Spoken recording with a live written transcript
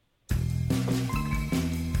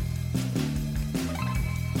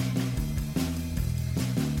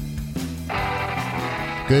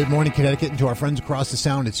Good morning, Connecticut, and to our friends across the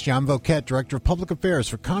Sound. It's John Voquette, Director of Public Affairs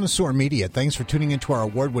for Connoisseur Media. Thanks for tuning into our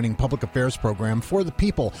award-winning public affairs program for the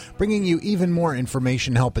people, bringing you even more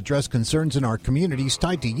information to help address concerns in our communities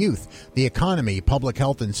tied to youth, the economy, public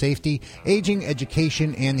health and safety, aging,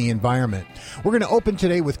 education, and the environment. We're going to open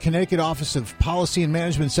today with Connecticut Office of Policy and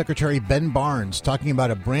Management Secretary Ben Barnes talking about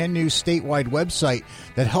a brand new statewide website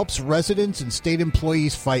that helps residents and state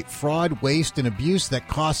employees fight fraud, waste, and abuse that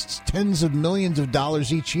costs tens of millions of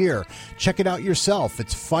dollars each year. Check it out yourself.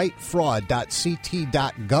 It's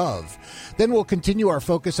fightfraud.ct.gov. Then we'll continue our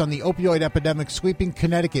focus on the opioid epidemic sweeping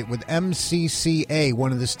Connecticut with MCCA,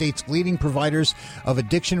 one of the state's leading providers of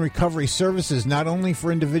addiction recovery services, not only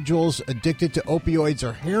for individuals addicted to opioids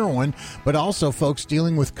or heroin, but also folks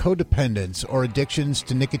dealing with codependence or addictions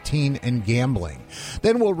to nicotine and gambling.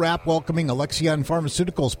 Then we'll wrap welcoming Alexion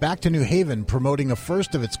Pharmaceuticals back to New Haven, promoting a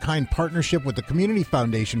first-of-its-kind partnership with the Community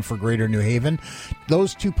Foundation for Greater New Haven.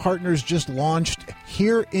 Those two partners just launched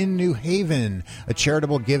Here in New Haven, a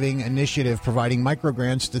charitable giving initiative providing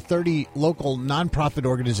microgrants to 30 local nonprofit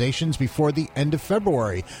organizations before the end of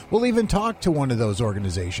February. We'll even talk to one of those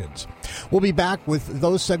organizations. We'll be back with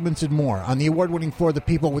those segments and more on the award-winning For the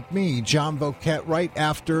People with me, John Voquette, right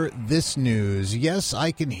after this news. Yes,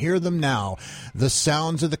 I can hear them now. The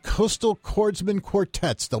sounds of the Coastal Chordsmen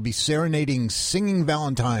Quartets. They'll be serenading Singing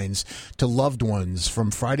Valentines to loved ones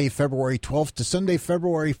from Friday, February 12th to Sunday, February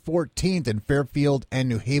 14th in Fairfield and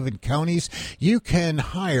New Haven counties. You can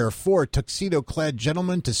hire 4 tuxedo-clad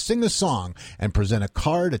gentlemen to sing a song and present a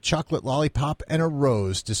card, a chocolate lollipop, and a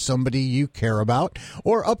rose to somebody you care about,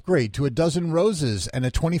 or upgrade to a dozen roses and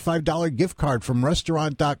a $25 gift card from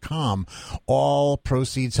restaurant.com. All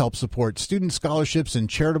proceeds help support student scholarships and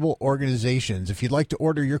charitable organizations. If you'd like to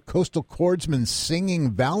order your Coastal Chordsmen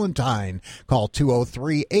Singing Valentine, call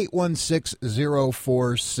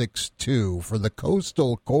 203-816-0462 for the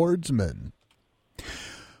Coastal Chordsmen.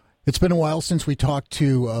 It's been a while since we talked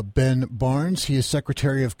to Ben Barnes. He is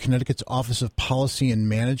Secretary of Connecticut's Office of Policy and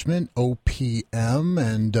Management, OPM,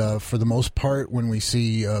 and for the most part, when we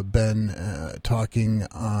see Ben talking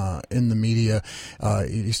in the media,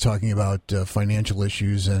 he's talking about financial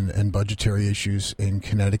issues and budgetary issues in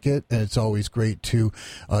Connecticut, and it's always great to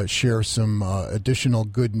share some additional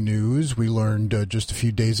good news. We learned just a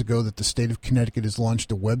few days ago that the state of Connecticut has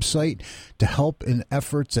launched a website to help in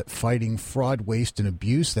efforts at fighting fraud, waste, and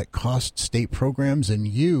abuse that cost state programs and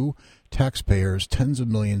you, taxpayers, tens of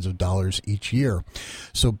millions of dollars each year.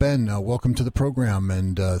 So, Ben, welcome to the program,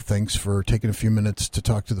 and thanks for taking a few minutes to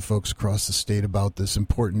talk to the folks across the state about this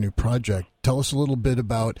important new project. Tell us a little bit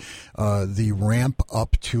about the ramp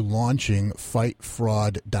up to launching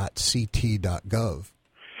fightfraud.ct.gov.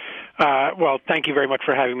 Well, thank you very much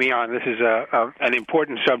for having me on. This is an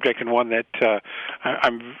important subject and one that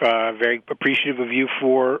I'm very appreciative of you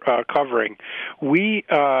for covering. We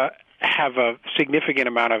have a significant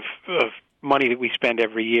amount of money that we spend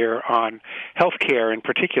every year on health care in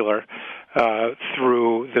particular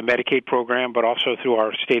through the Medicaid program, but also through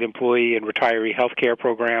our state employee and retiree health care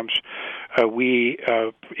programs. We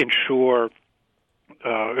insure,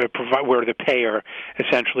 we're the payer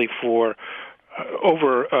essentially for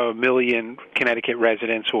over 1 million Connecticut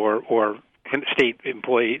residents or state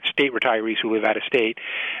employees, state retirees who live out of state,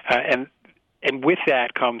 and with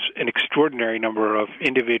that comes an extraordinary number of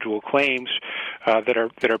individual claims that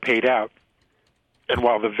are paid out. And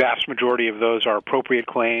while the vast majority of those are appropriate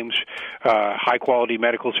claims, high-quality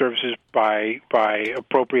medical services by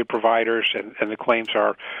appropriate providers, and the claims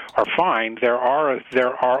are fine, there are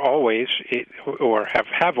always, or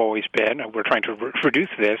have always been, and we're trying to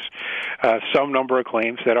reduce this, some number of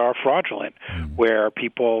claims that are fraudulent, where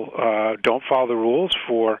people don't follow the rules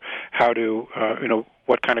for how to,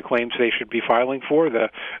 what kind of claims they should be filing for. The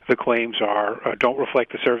claims don't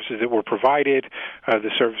reflect the services that were provided.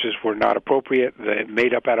 The services were not appropriate. They're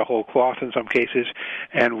made up out of whole cloth in some cases,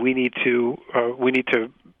 and we need to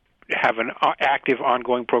have an active,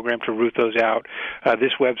 ongoing program to root those out.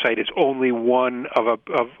 This website is only one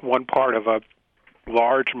part of a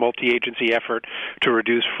large multi-agency effort to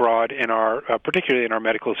reduce fraud in particularly in our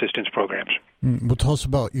medical assistance programs. Well, tell us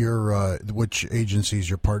about your which agencies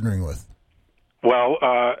you're partnering with. Well,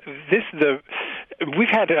 we've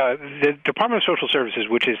had the Department of Social Services,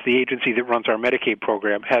 which is the agency that runs our Medicaid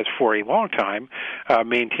program, has for a long time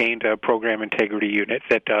maintained a program integrity unit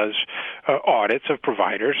that does audits of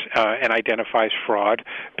providers and identifies fraud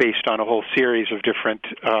based on a whole series of different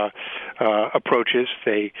approaches.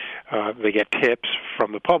 They get tips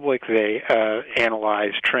from the public. They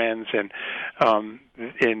analyze trends, and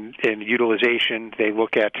in utilization. They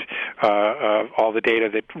look at all the data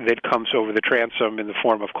that comes over the transom in the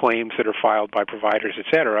form of claims that are filed by providers, et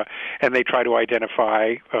cetera, and they try to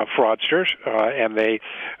identify fraudsters, and they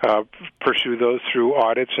pursue those through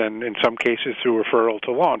audits and, in some cases, through referral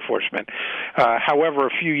to law enforcement. However,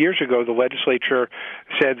 a few years ago, the legislature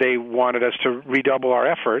said they wanted us to redouble our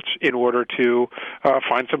efforts in order to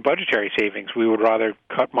find some budgetary savings. We would rather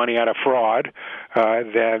cut money out of fraud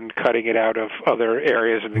than cutting it out of other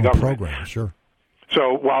areas in the government. Program, sure.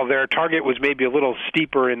 So while their target was maybe a little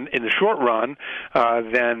steeper in the short run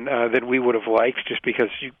than we would have liked, just because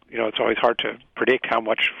it's always hard to predict how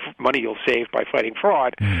much money you'll save by fighting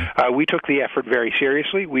fraud, we took the effort very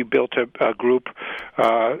seriously. We built a group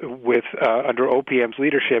with under OPM's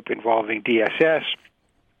leadership involving DSS,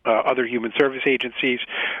 other human service agencies,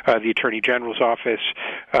 the Attorney General's office,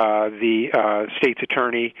 the state's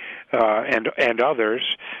attorney, and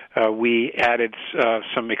others. We added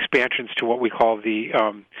some expansions to what we call the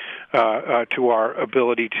to our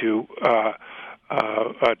ability to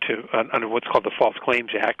under what's called the False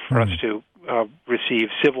Claims Act for us to receive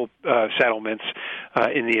civil settlements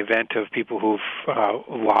in the event of people who've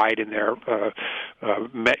lied in their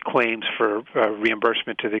met claims for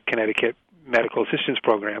reimbursement to the Connecticut medical assistance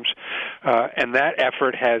programs, and that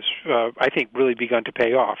effort has, I think, really begun to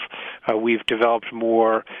pay off. We've developed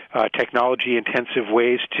more technology-intensive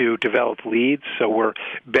ways to develop leads, so we're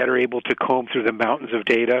better able to comb through the mountains of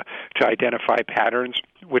data to identify patterns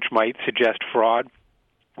which might suggest fraud.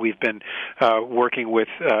 We've been working with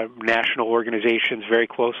national organizations very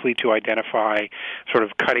closely to identify sort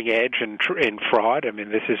of cutting edge in fraud. I mean,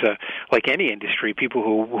 this is like any industry. People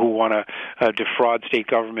who want to defraud state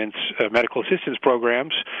governments' medical assistance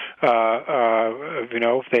programs,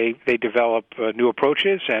 they develop new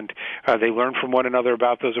approaches and they learn from one another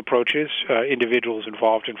about those approaches. Individuals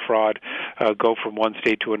involved in fraud go from one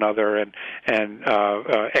state to another and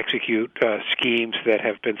execute schemes that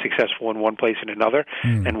have been successful in one place and another.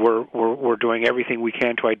 And we're doing everything we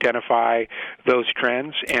can to identify those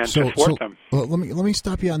trends and to thwart them. Let me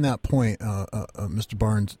stop you on that point, Mr.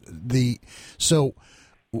 Barnes.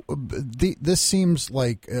 This seems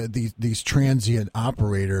like these transient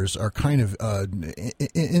operators are kind of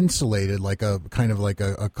insulated, like a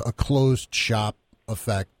closed shop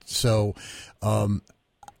effect. So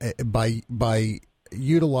by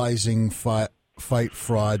utilizing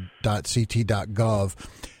fightfraud.ct.gov.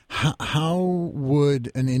 How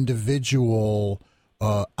would an individual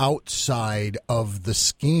outside of the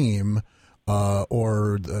scheme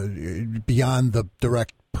or beyond the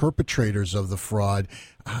direct perpetrators of the fraud,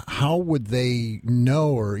 how would they know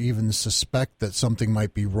or even suspect that something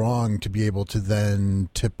might be wrong to be able to then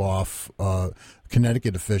tip off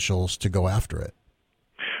Connecticut officials to go after it?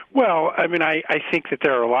 Well, I mean, I think that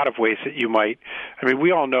there are a lot of ways that you might. I mean,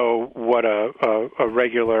 we all know what a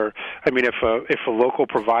regular. I mean, if a local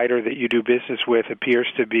provider that you do business with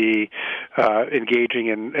appears to be engaging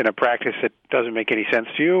in a practice that doesn't make any sense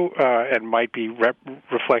to you and might be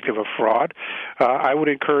reflective of fraud, I would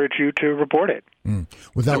encourage you to report it. I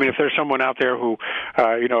mean, if there's someone out there who,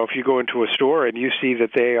 if you go into a store and you see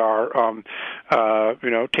that they are,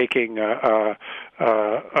 taking a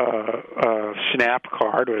SNAP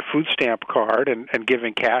card or a food stamp card and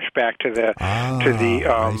giving cash back to the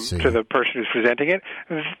person who's presenting it,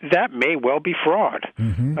 that may well be fraud.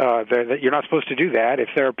 That you're not supposed to do that. If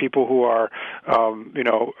there are people who are,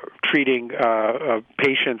 treating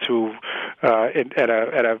patients who at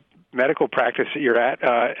a medical practice that you're at,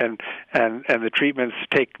 and the treatments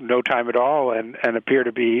take no time at all and appear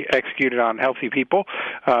to be executed on healthy people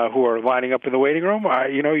who are lining up in the waiting room,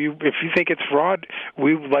 if you think it's fraud,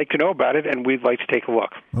 we would like to know about it, and we'd like to take a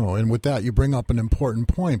look. Oh, and with that, you bring up an important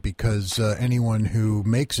point, because anyone who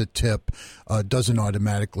makes a tip doesn't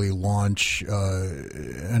automatically launch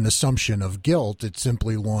an assumption of guilt. It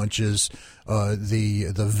simply launches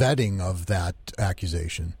the vetting of that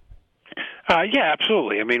accusation. Yeah,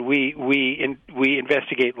 absolutely. I mean, we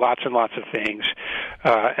investigate lots and lots of things,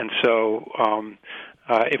 and so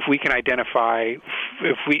if we can identify,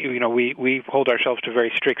 if we hold ourselves to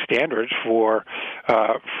very strict standards for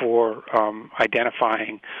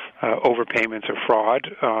identifying overpayments or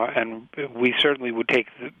fraud, and we certainly would take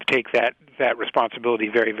that responsibility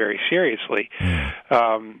very, very seriously.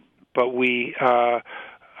 But we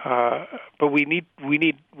need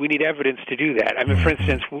evidence to do that. I mean, for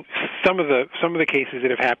instance, some of the cases that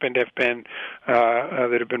have happened have been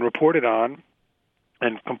reported on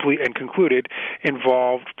and concluded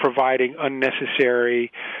involved providing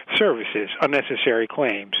unnecessary services, unnecessary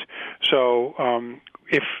claims. So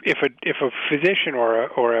if a physician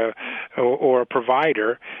or a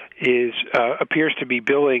provider appears to be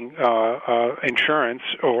billing insurance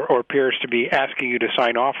or appears to be asking you to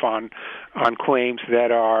sign off on claims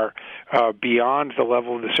that are beyond the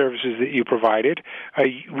level of the services that you provided,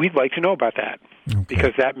 we'd like to know about that. Okay.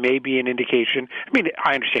 Because that may be an indication. I mean,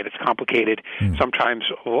 I understand it's complicated. Sometimes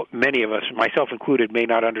many of us, myself included, may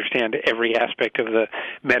not understand every aspect of the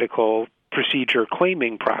medical procedure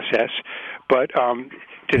claiming process, but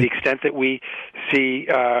to the extent that we see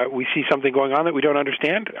something going on that we don't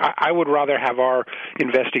understand, I would rather have our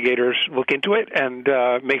investigators look into it and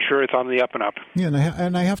make sure it's on the up and up. Yeah,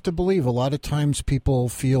 and I have to believe a lot of times people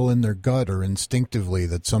feel in their gut or instinctively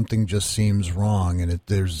that something just seems wrong, and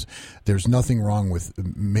there's nothing wrong with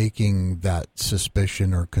making that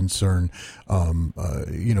suspicion or concern,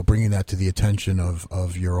 bringing that to the attention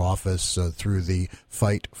of your office through the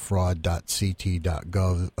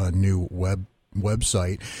fightfraud.ct.gov new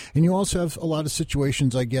website. And you also have a lot of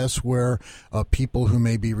situations, I guess, where people who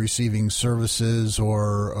may be receiving services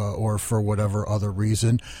or for whatever other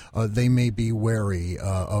reason, they may be wary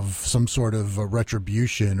of some sort of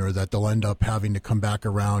retribution, or that they'll end up having to come back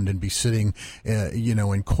around and be sitting,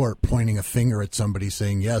 in court pointing a finger at somebody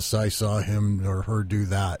saying, yes, I saw him or her do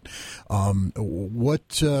that.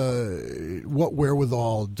 What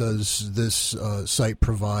wherewithal does this site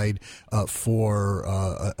provide for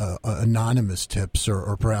anonymous tips,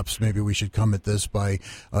 or perhaps maybe we should come at this by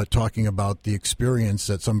talking about the experience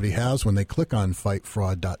that somebody has when they click on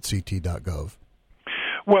fightfraud.ct.gov?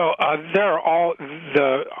 Well, our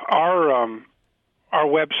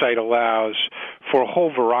website allows for a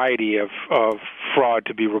whole variety of fraud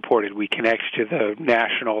to be reported. We connect to the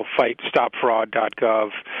national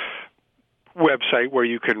fightstopfraud.gov website where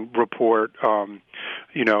you can report all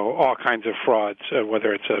kinds of frauds,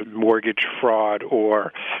 whether it's a mortgage fraud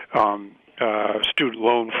or student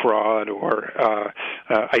loan fraud or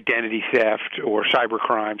identity theft or cyber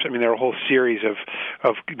crimes. I mean, there are a whole series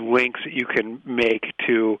of links that you can make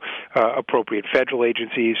to appropriate federal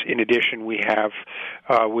agencies. In addition, we have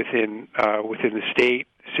within the state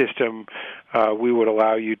system, we would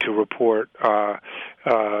allow you to report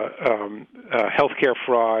healthcare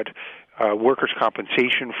fraud, workers'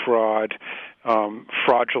 compensation fraud,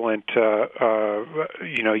 fraudulent,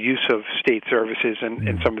 use of state services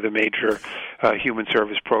and some of the major human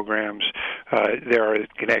service programs. There are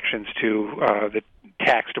connections to the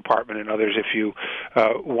tax department and others if you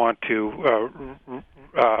want to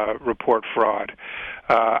report fraud.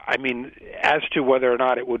 I mean, as to whether or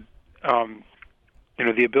not it would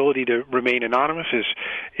the ability to remain anonymous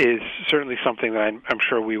is certainly something that I'm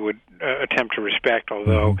sure we would attempt to respect,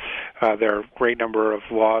 although there are a great number of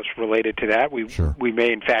laws related to that. We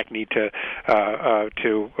may, in fact, need to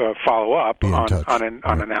follow up on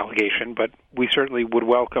an allegation, but we certainly would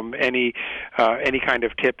welcome any kind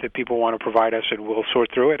of tip that people want to provide us, and we'll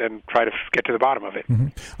sort through it and try to get to the bottom of it.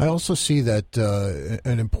 I also see that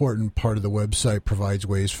an important part of the website provides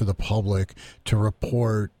ways for the public to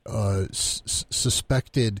report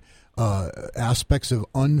suspected aspects of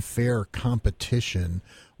unfair competition.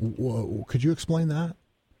 Could you explain that?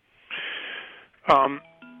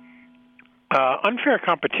 Unfair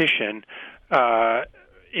competition covers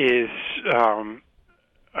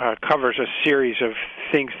a series of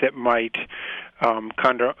things that might come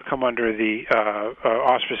under the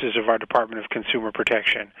auspices of our Department of Consumer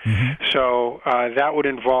Protection. So that would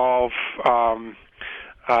involve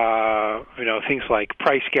things like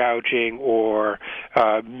price gouging or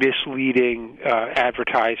misleading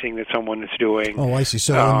advertising that someone is doing. Oh, I see.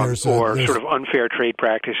 So there's sort of unfair trade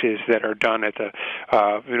practices that are done at the,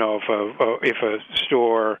 if a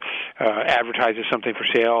store advertises something for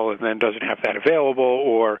sale and then doesn't have that available,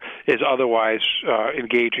 or is otherwise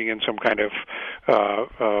engaging in some kind of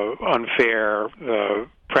unfair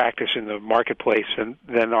practice in the marketplace, and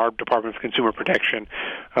then our Department of Consumer Protection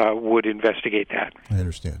would investigate that. I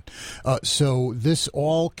understand. So this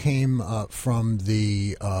all came from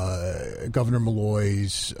the Governor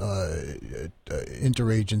Malloy's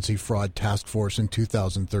Interagency Fraud Task Force in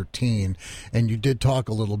 2013, and you did talk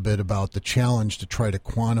a little bit about the challenge to try to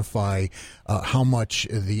quantify how much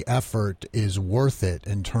the effort is worth it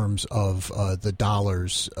in terms of the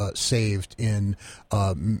dollars saved in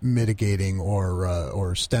mitigating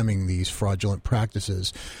or stemming these fraudulent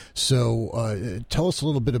practices. So tell us a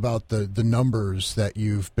little bit about the numbers that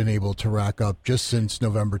you've been able to rack up just since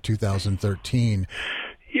November 2013.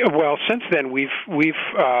 Yeah, well, since then we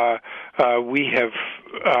have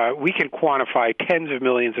we can quantify tens of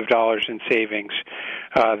millions of dollars in savings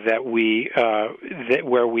that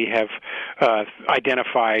where we have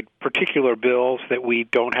identified particular bills that we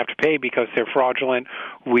don't have to pay because they're fraudulent.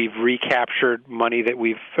 We've recaptured money that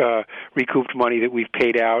we've recouped money that we've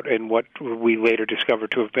paid out in what we later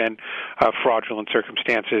discovered to have been fraudulent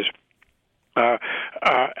circumstances.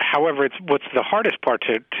 However, what's the hardest part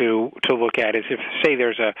to look at is if, say,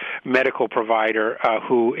 there's a medical provider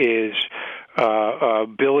who is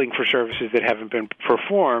billing for services that haven't been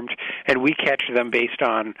performed, and we catch them based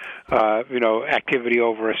on activity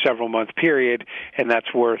over a several-month period, and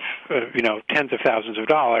that's worth tens of thousands of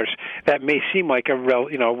dollars. That may seem like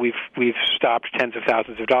we've stopped tens of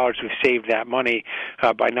thousands of dollars. We've saved that money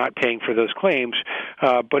by not paying for those claims.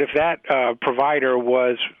 But if that provider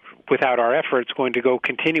was, without our efforts, going to go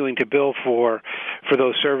continuing to bill for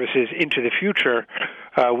those services into the future,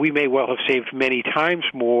 we may well have saved many times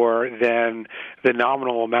more than the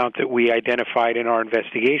nominal amount that we identified in our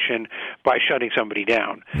investigation by shutting somebody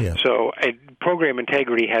down. Yeah. So program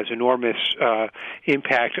integrity has enormous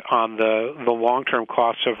impact on the long-term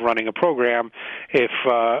costs of running a program if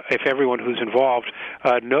everyone who's involved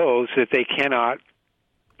knows that they cannot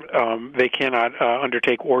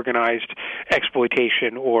undertake organized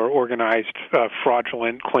exploitation or organized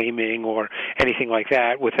fraudulent claiming or anything like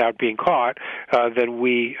that without being caught. Then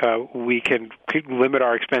we can limit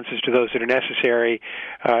our expenses to those that are necessary,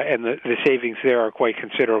 and the savings there are quite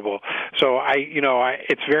considerable. So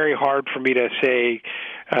it's very hard for me to say,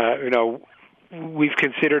 we've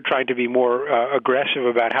considered trying to be more aggressive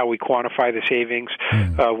about how we quantify the savings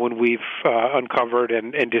when we've uncovered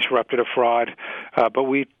and disrupted a fraud, but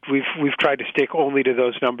we've tried to stick only to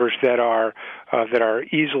those numbers that are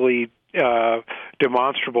easily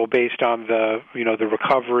demonstrable based on the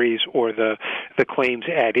recoveries or the claims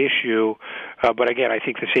at issue. But again, I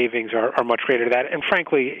think the savings are much greater than that. And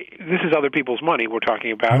frankly, this is other people's money we're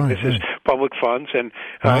talking about. Right, this is public funds, and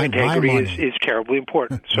integrity is terribly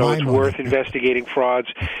important. So it's worth investigating frauds,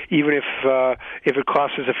 even if it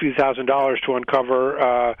costs us a few $1,000s to uncover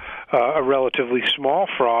a relatively small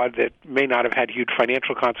fraud that may not have had huge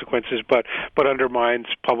financial consequences, but undermines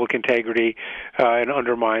public integrity and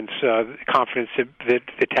undermines confidence that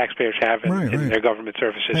the taxpayers have in their government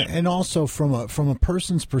services. And also from a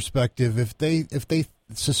person's perspective, if they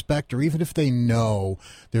suspect or even if they know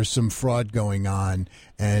there's some fraud going on,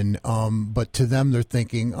 and but to them they're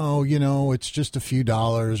thinking, it's just a few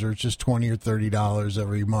dollars, or it's just $20 or $30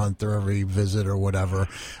 every month or every visit or whatever,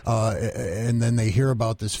 and then they hear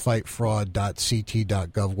about this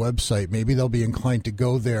fightfraud.ct.gov website. Maybe they'll be inclined to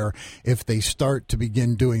go there if they start to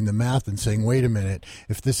begin doing the math and saying, wait a minute,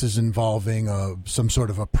 if this is involving some sort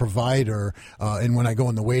of a provider, and when I go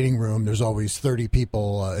in the waiting room there's always 30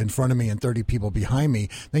 people in front of me and 30 people behind me,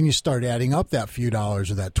 then you start adding up that few dollars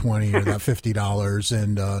or that $20 or that $50,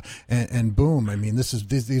 and boom. I mean,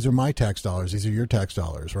 these are my tax dollars. These are your tax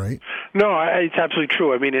dollars, right? No, it's absolutely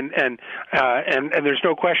true. I mean, and there's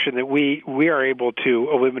no question that we are able to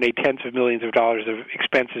eliminate tens of millions of dollars of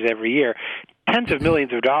expenses every year. Tens of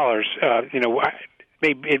millions of dollars,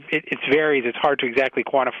 it varies. It's hard to exactly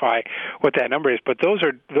quantify what that number is, but those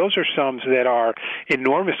are sums that are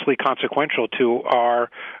enormously consequential to our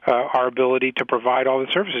ability to provide all the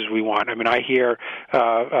services we want. I mean, I hear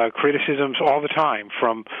criticisms all the time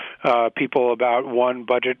from people about one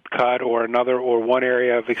budget cut or another, or one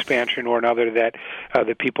area of expansion or another that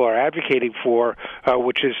people are advocating for,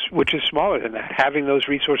 which is smaller than that. Having those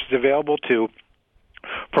resources available to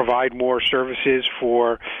provide more services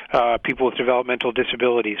for people with developmental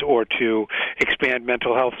disabilities, or to expand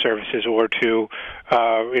mental health services, or to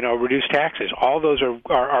reduce taxes. All those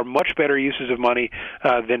are much better uses of money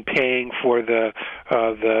than paying for the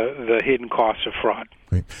hidden costs of fraud.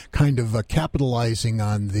 Right. Kind of capitalizing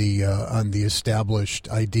on the established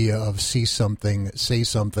idea of see something, say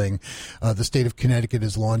something. The state of Connecticut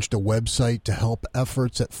has launched a website to help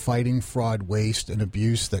efforts at fighting fraud, waste, and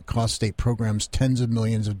abuse that cost state programs tens of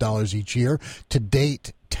millions of dollars each year. To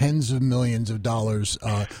date, tens of millions of dollars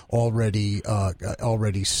already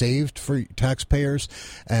saved for taxpayers,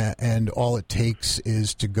 and all it takes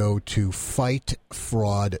is to go to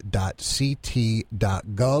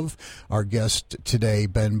fightfraud.ct.gov. Our guest today,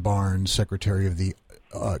 Ben Barnes, Secretary of the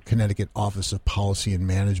Connecticut Office of Policy and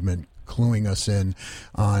Management, cluing us in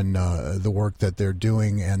on the work that they're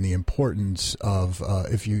doing and the importance of,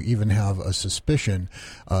 if you even have a suspicion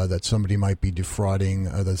that somebody might be defrauding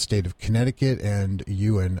the state of Connecticut and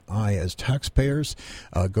you and I as taxpayers,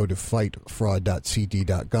 go to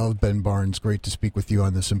fightfraud.cd.gov. Ben Barnes, great to speak with you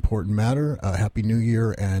on this important matter. Happy New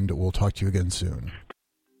Year, and we'll talk to you again soon.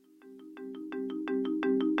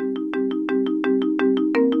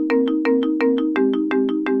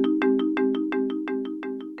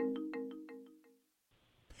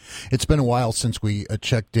 It's been a while since we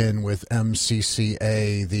checked in with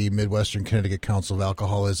MCCA, the Midwestern Connecticut Council of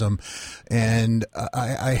Alcoholism, and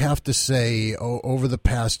I have to say, over the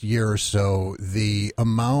past year or so, the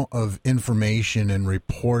amount of information and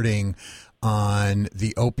reporting on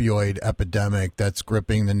the opioid epidemic that's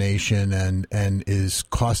gripping the nation and is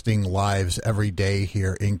costing lives every day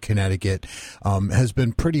here in Connecticut has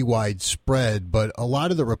been pretty widespread, but a lot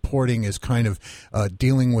of the reporting is kind of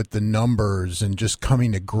dealing with the numbers and just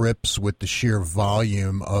coming to grips with the sheer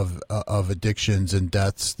volume of addictions and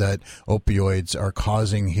deaths that opioids are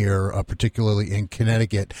causing here, particularly in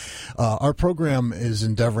Connecticut. Our program is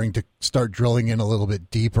endeavoring to start drilling in a little bit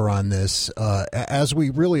deeper on this, as we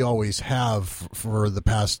really always have for the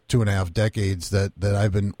past 2.5 decades that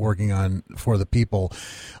I've been working on for the people.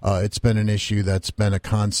 It's been an issue that's been a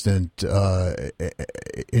constant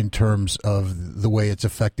in terms of the way it's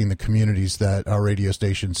affecting the communities that our radio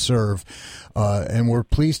stations serve. And we're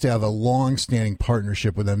pleased to have a long-standing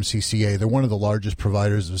partnership with MCCA. They're one of the largest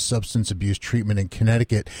providers of substance abuse treatment in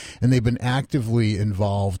Connecticut, and they've been actively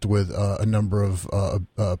involved with a number of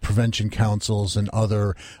prevention councils and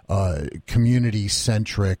other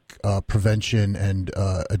community-centric prevention and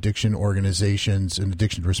addiction organizations and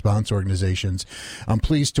addiction response organizations. I'm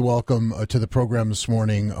pleased to welcome to the program this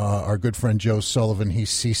morning our good friend Joe Sullivan.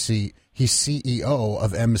 He's CEO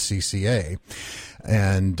of MCCA.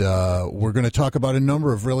 And we're going to talk about a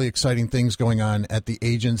number of really exciting things going on at the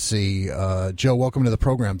agency. Joe, welcome to the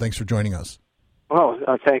program. Thanks for joining us. Well,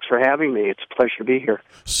 thanks for having me. It's a pleasure to be here.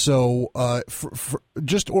 So for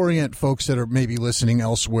just orient folks that are maybe listening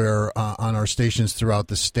elsewhere on our stations throughout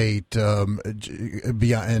the state,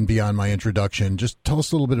 beyond my introduction, just tell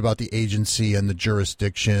us a little bit about the agency and the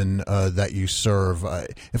jurisdiction that you serve.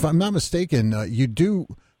 If I'm not mistaken, you do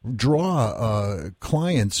draw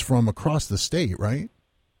clients from across the state, right?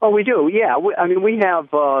 Oh, we do, yeah. We have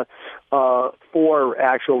 4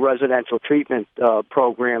 actual residential treatment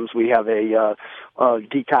programs. We have a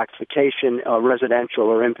detoxification residential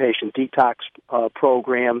or inpatient detox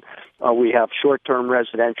program. We have short-term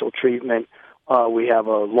residential treatment. We have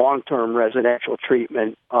a long-term residential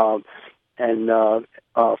treatment and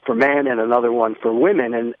for men, and another one for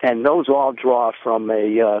women, and those all draw from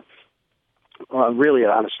a really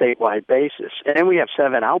on a statewide basis. And we have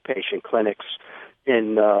 7 outpatient clinics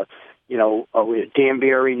in, we have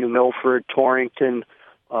Danbury, New Milford, Torrington,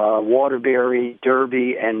 Waterbury,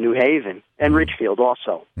 Derby, and New Haven, and Ridgefield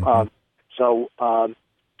also. Mm-hmm. So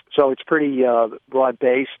it's pretty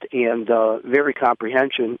broad-based and very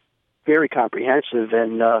comprehensive,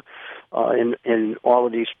 and in all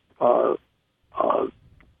of these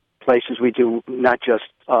places we do not just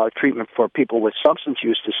treatment for people with substance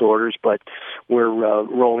use disorders, but we're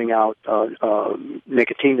rolling out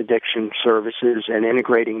nicotine addiction services and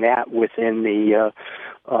integrating that within the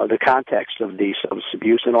context of the substance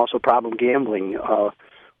abuse, and also problem gambling.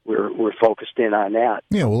 We're focused in on that.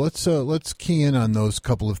 Yeah, well, let's key in on those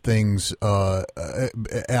couple of things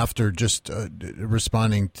after just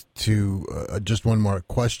responding to just one more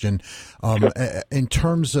question. Sure. In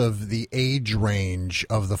terms of the age range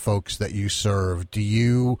of the folks that you serve, do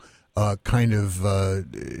you do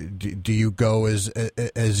you go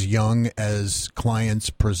as young as clients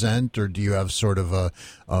present, or do you have sort of a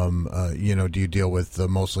do you deal with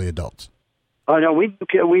mostly adults? No, we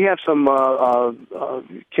have some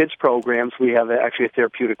kids programs. We have actually a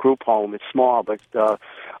therapeutic group home. It's small, but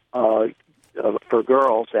for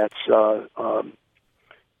girls, that's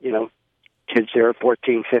kids there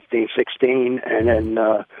 14, 15, 16, and then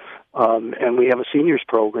and we have a seniors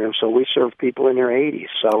program. So we serve people in their 80s.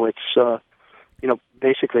 So it's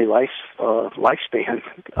basically lifespan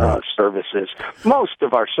services. Most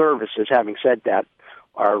of our services, having said that,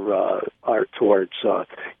 are towards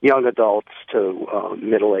young adults to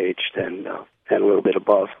middle-aged and a little bit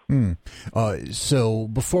above. So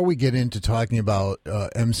before we get into talking about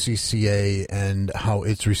MCCA and how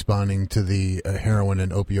it's responding to the heroin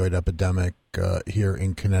and opioid epidemic here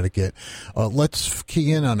in Connecticut, let's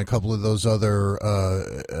key in on a couple of those other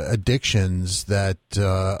addictions that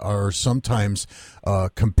are sometimes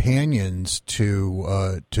companions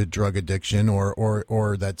to drug addiction,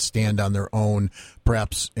 or that stand on their own,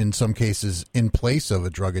 perhaps in some cases in place of a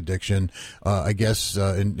drug addiction. I guess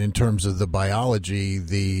in terms of the biology,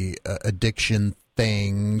 the addiction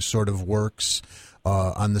thing sort of works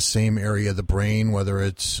on the same area of the brain, whether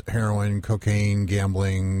it's heroin, cocaine,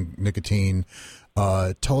 gambling, nicotine.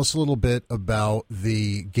 Tell us a little bit about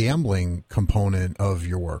the gambling component of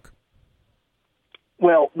your work.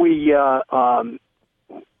 Well, we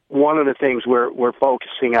one of the things we're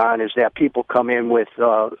focusing on is that people come in with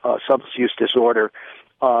a substance use disorder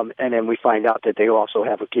and then we find out that they also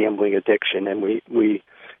have a gambling addiction, and we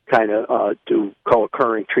kind of do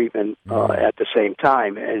co-occurring treatment at the same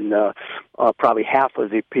time. And probably half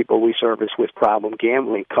of the people we service with problem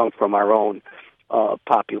gambling come from our own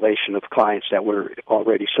population of clients that we're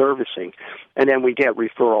already servicing. And then we get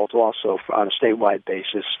referrals also on a statewide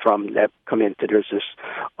basis from that come into. There's this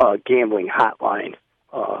gambling hotline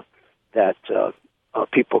that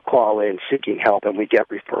people call in seeking help, and we get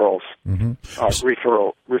referrals.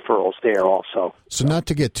 Referrals there also. So not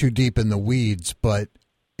to get too deep in the weeds, but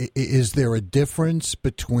is there a difference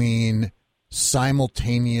between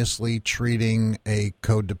simultaneously treating a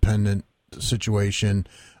codependent situation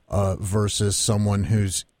versus someone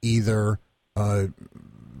who's either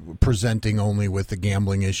presenting only with a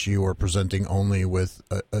gambling issue or presenting only with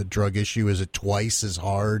a drug issue? Is it twice as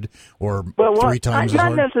hard or three times as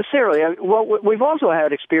hard? Not necessarily. Well, we've also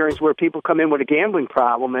had experience where people come in with a gambling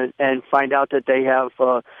problem and find out that they have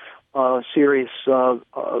serious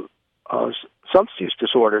substance use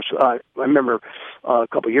disorders. I remember a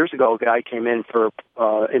couple of years ago, a guy came in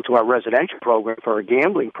into our residential program for a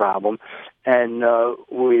gambling problem, and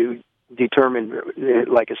we determined,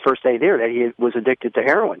 like his first day there, that he was addicted to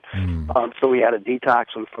heroin. So we had to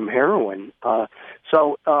detox him from heroin.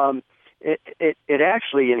 It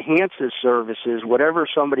actually enhances services. Whatever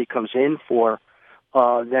somebody comes in for,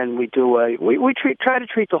 then we do we try to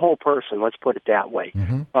treat the whole person. Let's put it that way.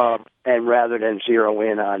 And rather than zero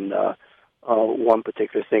in on one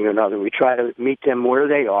particular thing or another, we try to meet them where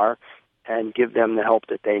they are and give them the help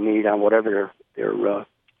that they need on whatever their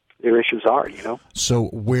issues are, So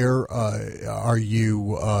where are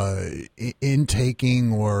you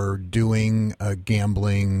intaking or doing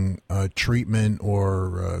gambling treatment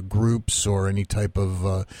or groups or any type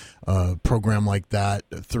of program like that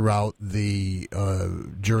throughout the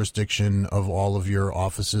jurisdiction of all of your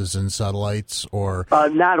offices and satellites? Or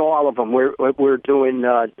not all of them. We're doing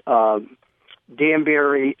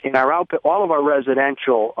Danbury and all of our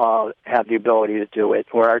residential have the ability to do it,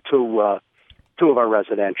 or our two of our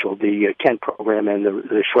residential, the Kent program and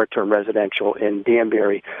the short-term residential in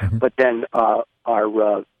Danbury. But then our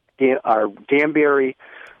Danbury,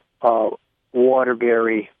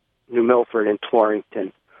 Waterbury, New Milford, and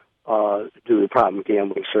Torrington do the problem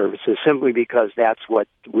gambling services simply because that's what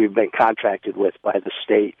we've been contracted with by the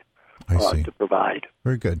state to provide.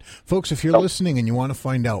 Very good. Folks, if you're listening and you want to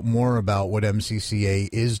find out more about what MCCA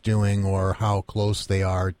is doing or how close they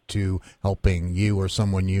are to helping you or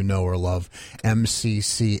someone you know or love,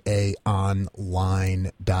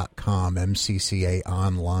 mccaonline.com.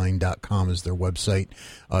 mccaonline.com is their website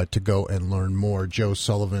to go and learn more. Joe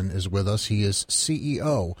Sullivan is with us. He is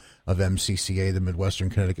CEO of MCCA, the Midwestern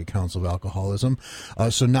Connecticut Council of Alcoholism.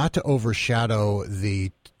 So not to overshadow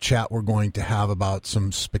the chat we're going to have about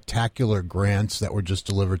some spectacular grants that were just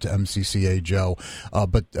delivered to MCCA, Joe,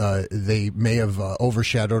 but they may have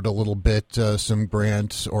overshadowed a little bit some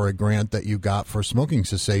grants or a grant that you got for smoking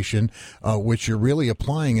cessation, which you're really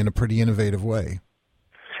applying in a pretty innovative way.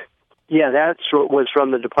 Yeah, that was from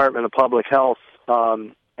the Department of Public Health,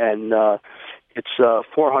 and it's a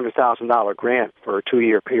 $400,000 grant for a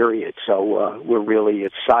 2-year period. So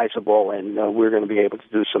it's sizable, and we're going to be able to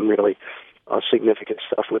do some really significant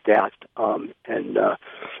stuff with that, and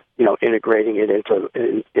integrating it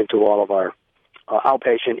into all of our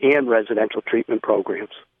outpatient and residential treatment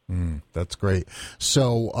programs. That's great.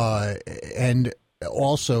 So, and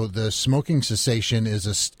also the smoking cessation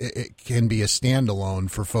it can be a standalone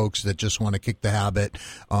for folks that just want to kick the habit.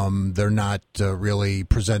 They're not really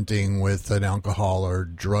presenting with an alcohol or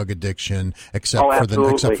drug addiction except for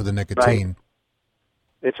the nicotine. Right.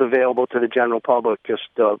 It's available to the general public just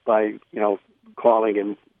by calling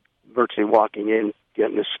and virtually walking in,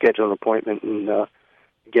 getting a scheduled appointment, and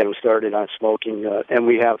get them started on smoking. And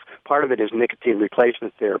we have part of it is nicotine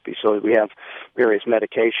replacement therapy, so we have various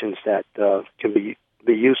medications that can be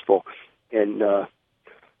useful in the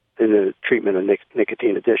treatment of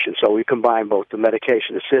nicotine addiction. So we combine both the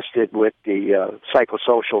medication-assisted with the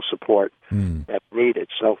psychosocial support that's needed.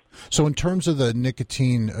 So in terms of the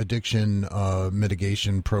nicotine addiction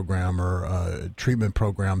mitigation program or treatment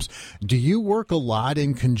programs, do you work a lot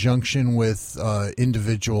in conjunction with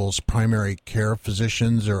individuals' primary care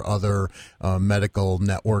physicians or other medical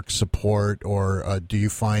network support, or do you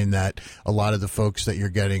find that a lot of the folks that you're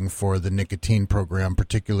getting for the nicotine program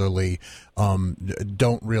particularly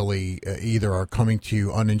don't really either are coming to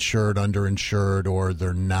you uninsured, underinsured, or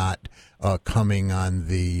they're not coming on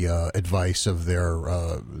the advice of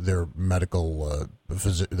their medical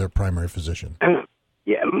their primary physician?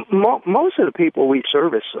 Yeah, most of the people we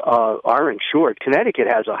service are insured. Connecticut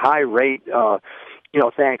has a high rate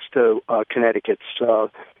thanks to Connecticut's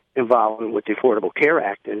involvement with the Affordable Care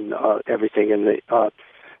Act and everything, and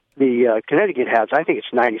the Connecticut has, I think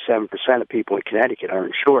it's 97% of people in Connecticut are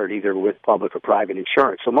insured either with public or private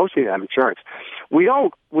insurance. So most people have insurance. We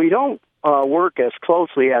don't work as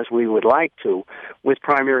closely as we would like to with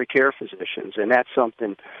primary care physicians, and that's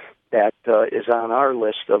something that is on our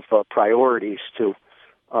list of priorities to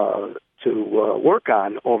work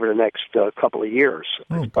on over the next couple of years.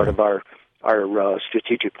 As part of our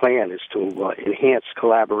strategic plan is to enhance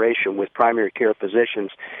collaboration with primary care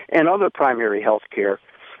physicians and other primary health care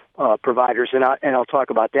providers, and I'll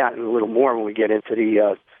talk about that in a little more when we get into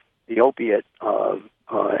the opiate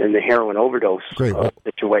and the heroin overdose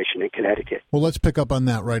situation in Connecticut. Well, let's pick up on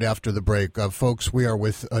that right after the break. Folks, we are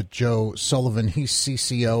with Joe Sullivan. He's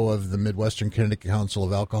CCO of the Midwestern Connecticut Council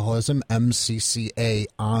of Alcoholism.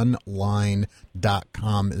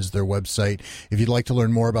 MCCAonline.com is their website. If you'd like to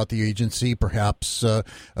learn more about the agency, perhaps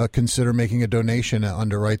consider making a donation to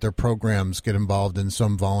underwrite their programs, get involved in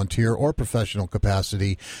some volunteer or professional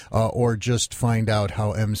capacity, or just find out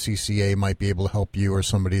how MCCA might be able to help you or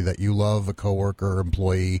somebody that you love, a coworker, employee,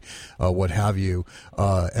 what have you.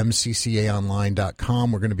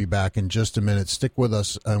 MCCAonline.com. We're going to be back in just a minute. Stick with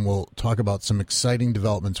us, and we'll talk about some exciting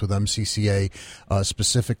developments with MCCA,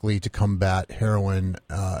 specifically to combat heroin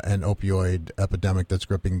and opioid epidemic that's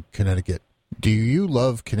gripping Connecticut. Do you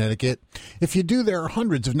love Connecticut? If you do, there are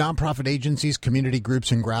hundreds of nonprofit agencies, community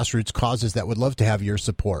groups, and grassroots causes that would love to have your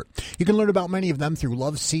support. You can learn about many of them through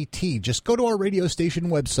Love CT. Just go to our radio station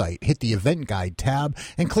website, hit the event guide tab,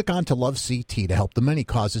 and click on to Love CT to help the many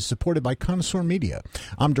causes supported by Connoisseur Media.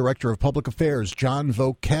 I'm Director of Public Affairs, John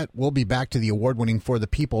Voquette. We'll be back to the award-winning For the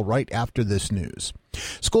People right after this news.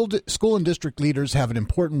 School and district leaders have an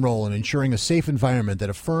important role in ensuring a safe environment that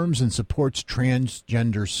affirms and supports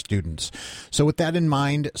transgender students. So with that in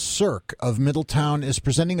mind, CIRC of Middletown is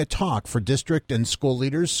presenting a talk for district and school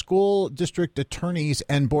leaders, school district attorneys,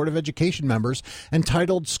 and Board of Education members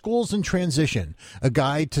entitled Schools in Transition, a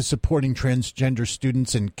guide to supporting transgender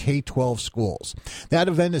students in K-12 schools. That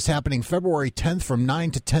event is happening February 10th from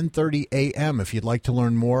 9 to 10:30 a.m. If you'd like to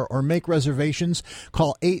learn more or make reservations,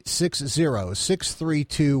 call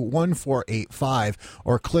 860-632-1485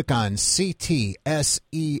 or click on ctserc.org.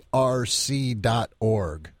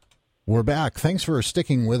 We're back. Thanks for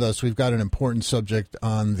sticking with us. We've got an important subject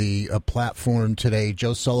on the platform today.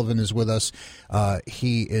 Joe Sullivan is with us.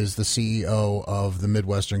 He is the CEO of the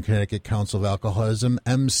Midwestern Connecticut Council of Alcoholism.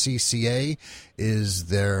 MCCA is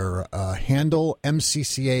their handle.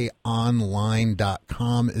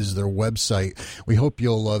 MCCAonline.com is their website. We hope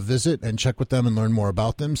you'll visit and check with them and learn more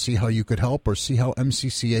about them, see how you could help, or see how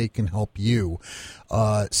MCCA can help you.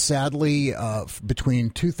 Sadly, between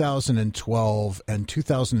 2012 and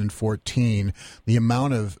 2014, the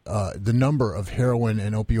amount of the number of heroin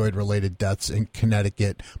and opioid-related deaths in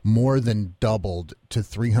Connecticut more than doubled to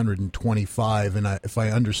 325. And if I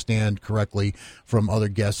understand correctly from other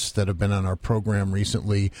guests that have been on our program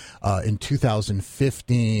recently, in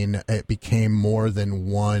 2015, it became more than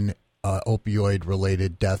one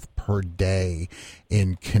opioid-related death per day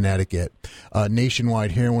in Connecticut.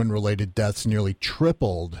 Nationwide heroin-related deaths nearly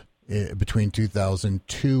tripled between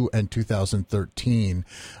 2002 and 2013.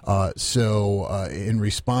 So in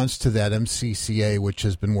response to that, MCCA, which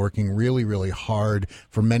has been working really, really hard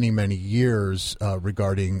for many, many years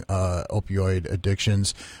regarding opioid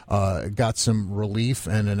addictions, got some relief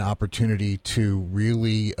and an opportunity to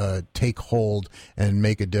really take hold and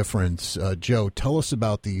make a difference. Joe, tell us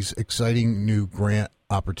about these exciting new grant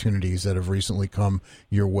opportunities that have recently come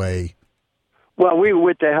your way. Well,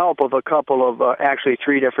 with the help of a couple of, actually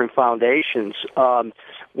 3 different foundations,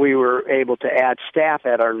 we were able to add staff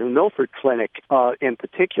at our New Milford clinic in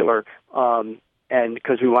particular, and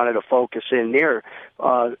because we wanted to focus in there.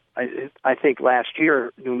 I think last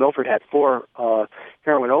year New Milford had 4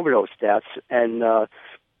 heroin overdose deaths, and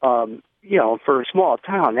for a small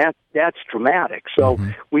town, that's dramatic. So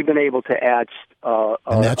we've been able to add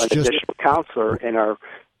an additional counselor in our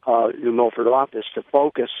New Milford office to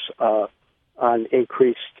focus on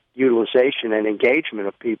increased utilization and engagement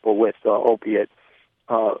of people with opiate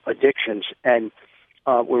addictions. And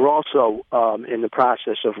we're also in the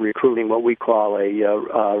process of recruiting what we call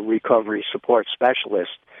a recovery support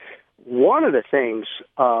specialist. One of the things,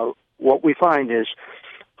 what we find is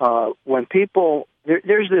when people,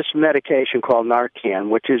 there's this medication called Narcan,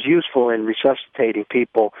 which is useful in resuscitating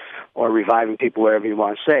people or reviving people, whatever you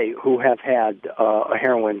want to say, who have had a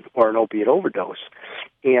heroin or an opiate overdose.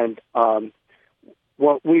 And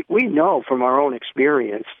what we know from our own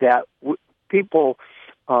experience that people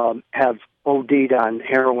have OD'd on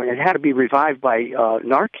heroin and had to be revived by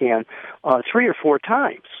Narcan 3 or 4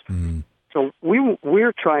 times. Mm. So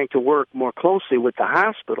we're trying to work more closely with the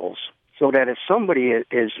hospitals so that if somebody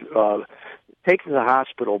is taken to the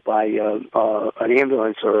hospital by an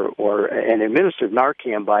ambulance or and administered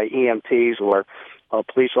Narcan by EMTs or a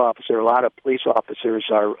police officer, a lot of police officers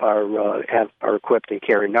are equipped and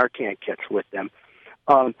carry Narcan kits with them.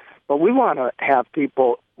 But we want to have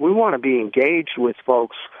people. We want to be engaged with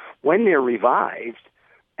folks when they're revived.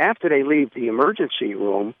 After they leave the emergency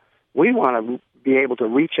room, we want to be able to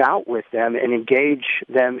reach out with them and engage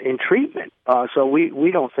them in treatment. So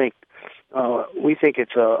we don't think we think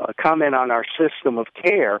it's a comment on our system of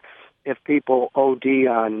care if people OD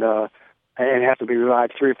on and have to be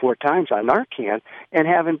revived 3 or 4 times on Narcan and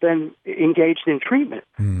haven't been engaged in treatment.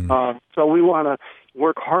 So we want to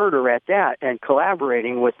work harder at that and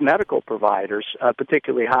collaborating with medical providers,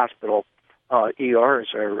 particularly hospital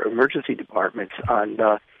ERs or emergency departments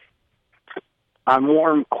on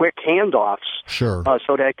warm, quick handoffs, sure,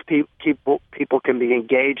 so that people can be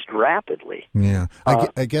engaged rapidly. Yeah,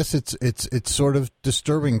 I guess it's sort of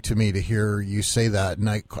disturbing to me to hear you say that, and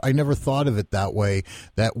I never thought of it that way.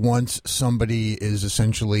 That once somebody is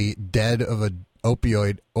essentially dead of an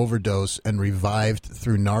opioid overdose and revived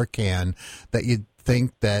through Narcan, that you'd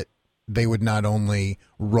think that they would not only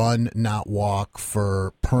run, not walk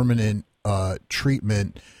for permanent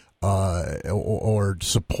treatment or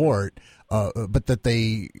support, but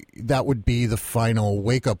that would be the final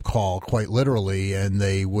wake-up call, quite literally, and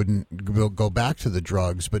they wouldn't go back to the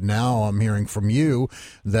drugs. But now I'm hearing from you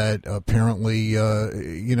that apparently,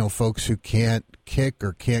 folks who can't kick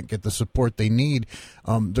or can't get the support they need,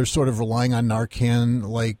 they're sort of relying on Narcan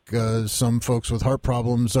like some folks with heart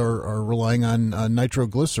problems are relying on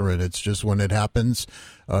nitroglycerin. It's just when it happens,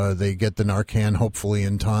 they get the Narcan hopefully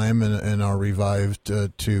in time and are revived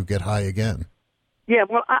to get high again. Yeah,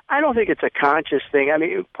 well, I don't think it's a conscious thing. I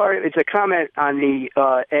mean, it's a comment on the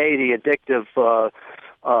addictive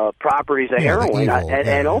properties of heroin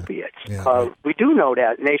and opiates. Yeah. We do know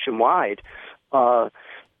that nationwide, that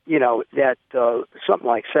something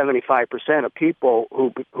like 75% of people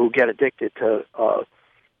who get addicted to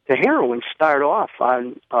heroin start off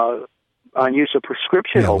on use of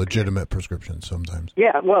prescription opiates. Legitimate prescriptions sometimes.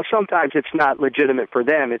 Yeah, well, sometimes it's not legitimate for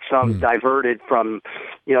them. It's diverted from,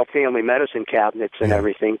 family medicine cabinets and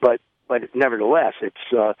everything. But nevertheless, it's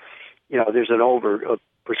there's an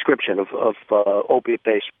prescription of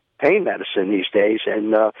opiate-based pain medicine these days,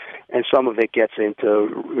 and some of it gets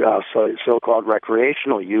into so-called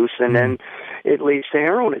recreational use, and then it leads to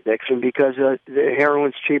heroin addiction because the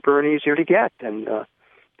heroin's cheaper and easier to get than the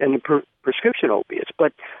prescription opiates.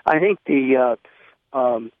 But I think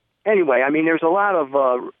anyway, I mean, there's a lot of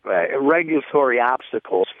regulatory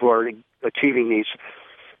obstacles for achieving these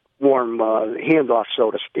warm handoffs,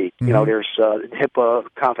 so to speak. Mm-hmm. There's HIPAA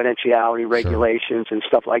confidentiality regulations and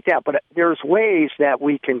stuff like that. But there's ways that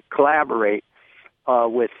we can collaborate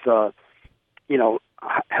with,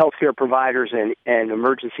 healthcare providers and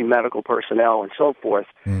emergency medical personnel and so forth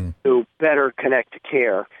to better connect to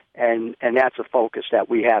care. And that's a focus that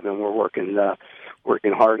we have, and we're working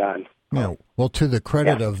hard on. Yeah. Well, to the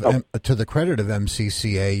credit of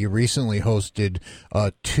MCCA, you recently hosted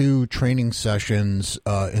 2 training sessions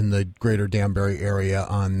in the Greater Danbury area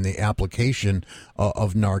on the application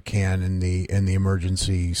of Narcan in the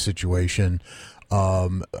emergency situation.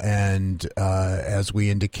 And as we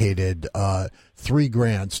indicated, 3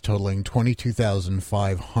 grants totaling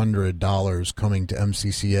 $22,500 coming to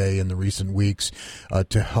MCCA in the recent weeks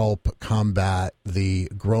to help combat the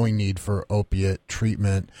growing need for opiate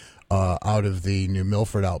treatment. Out of the New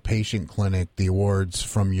Milford Outpatient Clinic, the awards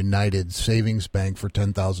from United Savings Bank for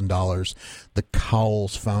 $10,000, the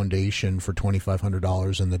Cowles Foundation for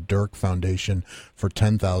 $2,500, and the Dirk Foundation for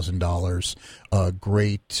 $10,000. A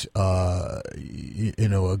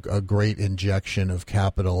great injection of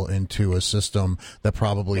capital into a system that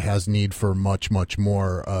probably has need for much, much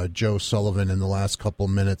more. Joe Sullivan, in the last couple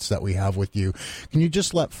minutes that we have with you, can you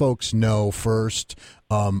just let folks know first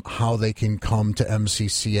how they can come to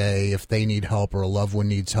MCCA if they need help or a loved one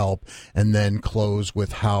needs help, and then close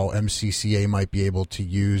with how MCCA might be able to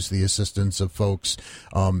use the assistance of folks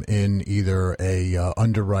in either a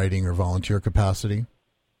underwriting or volunteer capacity?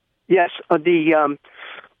 Yes. First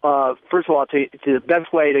of all, the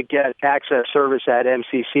best way to get access service at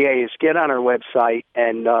MCCA is get on our website,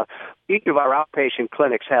 and each of our outpatient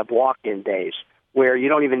clinics have walk-in days, where you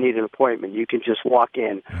don't even need an appointment. You can just walk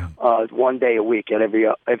in one day a week at every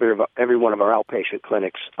one of our outpatient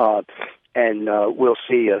clinics. and we'll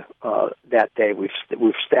see you that day.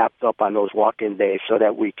 We've staffed up on those walk-in days so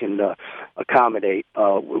that we can accommodate.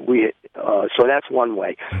 So that's one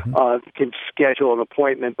way. You can schedule an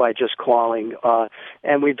appointment by just calling,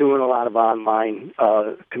 and we're doing a lot of online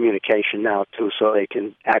communication now too, so they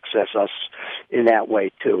can access us in that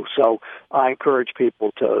way too. So I encourage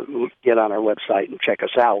people to get on our website and check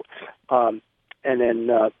us out. And then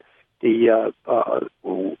we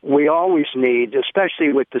always need,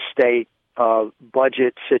 especially with the state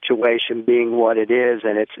budget situation being what it is,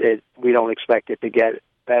 and we don't expect it to get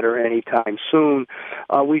better anytime soon.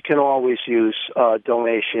 We can always use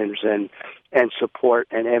donations and support,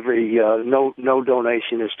 and every no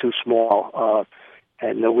donation is too small,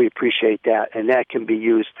 and we appreciate that, and that can be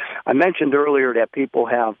used. I mentioned earlier that people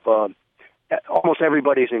have almost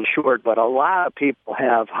everybody's insured, but a lot of people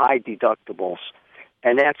have high deductibles,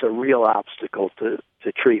 and that's a real obstacle to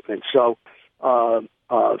treatment. So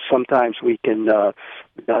sometimes we can the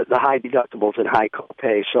high deductibles and high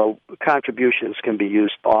copay, so contributions can be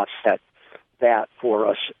used to offset that for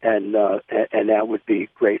us, and that would be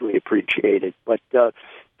greatly appreciated. But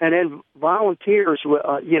and then volunteers,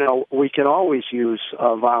 we can always use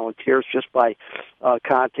volunteers just by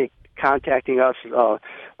contacting us,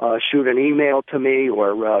 shoot an email to me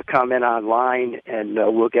or comment online, and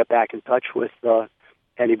we'll get back in touch with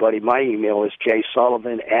anybody. My email is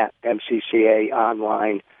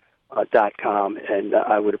jsullivan@mccaonline.com, and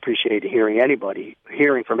I would appreciate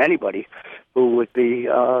hearing from anybody who would be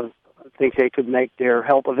think they could make their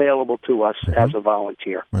help available to us as a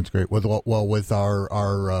volunteer. That's great. With our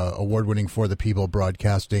award-winning For the People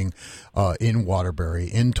broadcasting in Waterbury,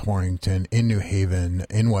 in Torrington, in New Haven,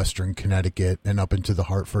 in Western Connecticut, and up into the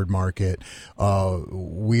Hartford market,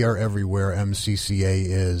 we are everywhere. MCCA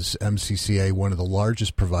is. MCCA, one of the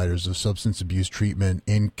largest providers of substance abuse treatment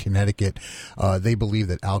in Connecticut. They believe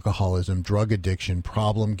that alcoholism, drug addiction,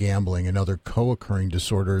 problem gambling, and other co-occurring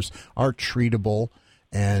disorders are treatable,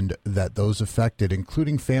 and that those affected,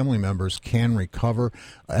 including family members, can recover.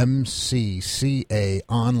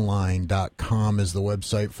 MCCAonline.com is the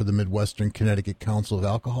website for the Midwestern Connecticut Council of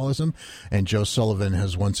Alcoholism, and Joe Sullivan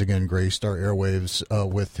has once again graced our airwaves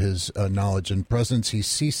with his knowledge and presence. He's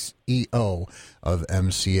CEO of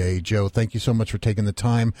MCA. Joe, thank you so much for taking the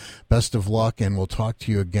time. Best of luck, and we'll talk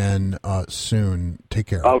to you again soon. Take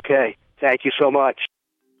care. Okay. Thank you so much.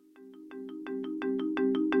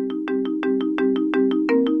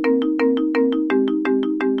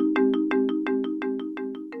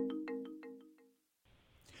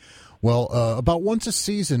 Well, about once a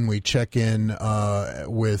season, we check in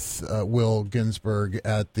with Will Ginsburg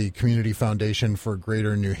at the Community Foundation for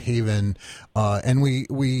Greater New Haven, and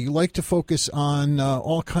we like to focus on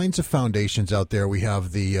all kinds of foundations out there. We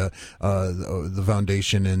have the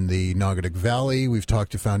foundation in the Naugatuck Valley. We've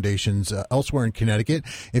talked to foundations elsewhere in Connecticut.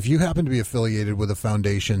 If you happen to be affiliated with a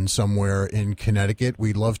foundation somewhere in Connecticut,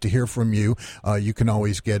 we'd love to hear from you. You can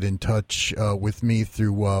always get in touch with me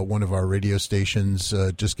through one of our radio stations.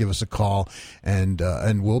 Just give us a call, and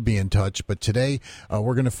we'll be in touch. But today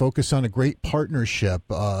we're going to focus on a great partnership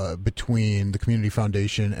between the Community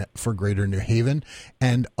Foundation for Greater New Haven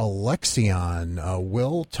and Alexion.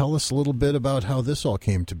 Will, tell us a little bit about how this all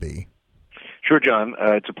came to be. Sure, John.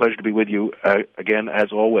 It's a pleasure to be with you again,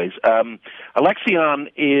 as always. Alexion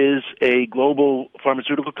is a global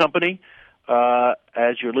pharmaceutical company,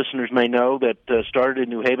 as your listeners may know, that started in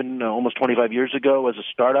New Haven almost 25 years ago as a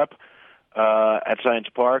startup at Science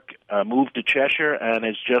Park, moved to Cheshire, and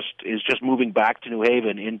is just moving back to New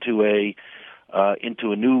Haven into a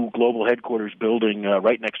new global headquarters building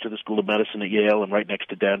right next to the School of Medicine at Yale and right next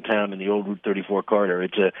to downtown in the old Route 34 corridor.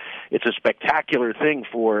 It's a spectacular thing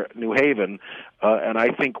for New Haven, and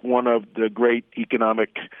I think one of the great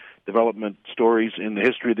economic development stories in the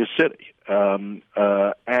history of this city. And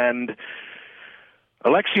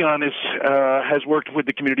Alexion has worked with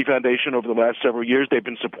the Community Foundation over the last several years. They've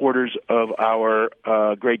been supporters of our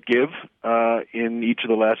Great Give in each of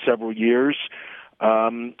the last several years.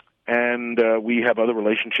 And we have other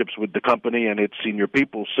relationships with the company and its senior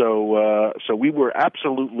people. So we were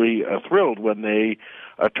absolutely thrilled when they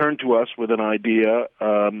turned to us with an idea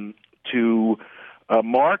to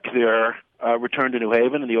mark their return to New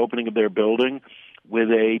Haven and the opening of their building with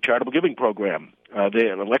a charitable giving program.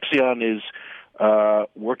 Alexion is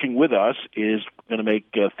working with us, is going to make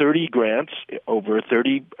 30 grants over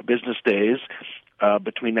 30 business days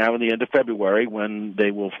between now and the end of February, when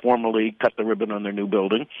they will formally cut the ribbon on their new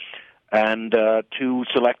building, and to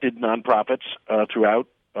selected nonprofits throughout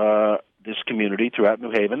this community, throughout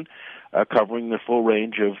New Haven, covering the full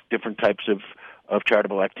range of different types of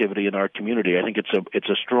charitable activity in our community. I think it's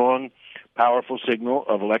a strong powerful signal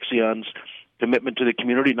of Alexion's commitment to the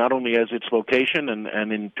community, not only as its location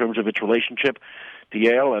and in terms of its relationship to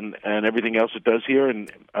Yale and everything else it does here,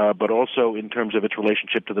 but also in terms of its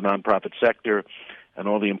relationship to the nonprofit sector and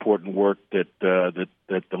all the important work that the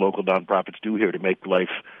local nonprofits do here to make life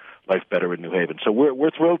better in New Haven. So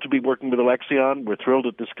we're thrilled to be working with Alexion. We're thrilled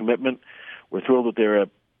at this commitment. We're thrilled that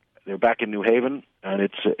they're back in New Haven, and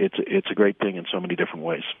it's a great thing in so many different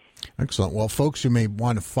ways. Excellent. Well, folks who may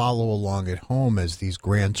want to follow along at home as these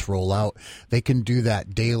grants roll out, they can do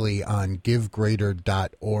that daily on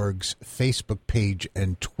GiveGreater.org's Facebook page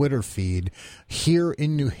and Twitter feed. Here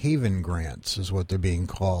in New Haven grants is what they're being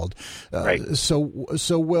called. Right. So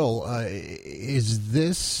Will, is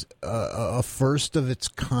this a first of its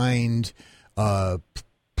kind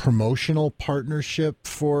promotional partnership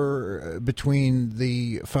between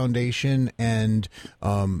the foundation and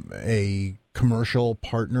a commercial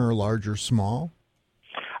partner, large or small?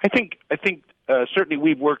 I think certainly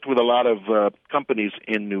we've worked with a lot of companies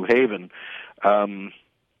in New Haven,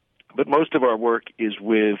 but most of our work is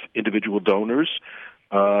with individual donors,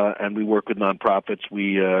 and we work with nonprofits.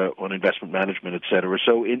 We on investment management, et cetera.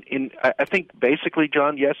 So I think basically,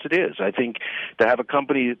 John, yes, it is. I think to have a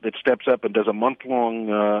company that steps up and does a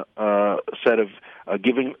month-long set of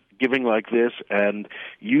giving like this and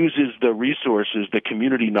uses the resources, the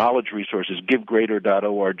community knowledge resources,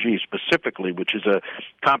 GiveGreater.org specifically, which is a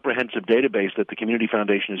comprehensive database that the Community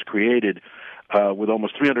Foundation has created with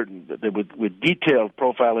almost 300, with detailed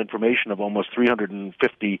profile information of almost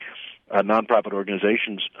 350 nonprofit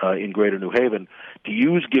organizations in Greater New Haven, to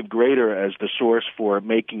use GiveGreater as the source for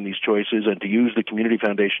making these choices and to use the Community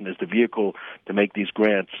Foundation as the vehicle to make these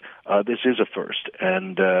grants. This is a first,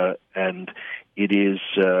 and it is,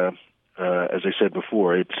 as I said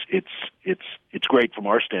before, it's great from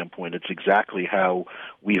our standpoint. It's exactly how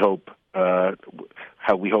we hope other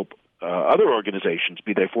organizations,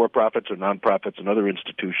 be they for-profits or nonprofits and other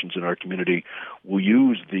institutions in our community, will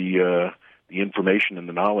use the information and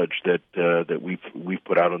the knowledge that we've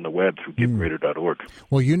put out on the web through GiveGreater.org.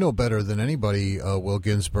 Well, you know better than anybody, Will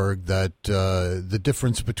Ginsberg, that the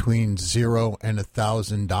difference between $0 and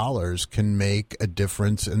 $1,000 can make a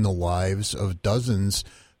difference in the lives of dozens,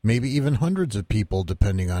 maybe even hundreds of people,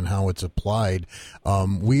 depending on how it's applied.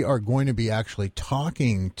 We are going to be actually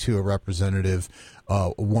talking to a representative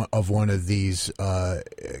of one of these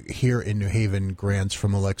here in New Haven grants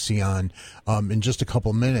from Alexion in just a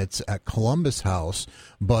couple minutes at Columbus House.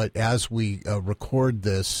 But as we record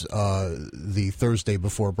this the Thursday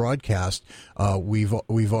before broadcast, we've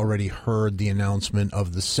already heard the announcement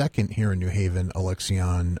of the second here in New Haven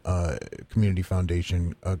Alexion Community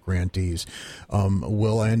Foundation grantees.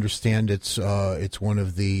 Will, I understand it's one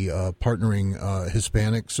of the partnering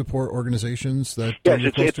Hispanic support organizations that. Yes,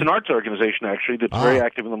 it's an arts organization actually that's very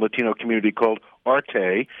active in the Latino community called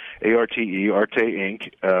Arte, A-R-T-E, Arte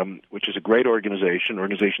Inc., which is a great organization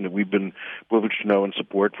that we've been privileged to know and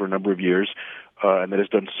support for a number of years, and that has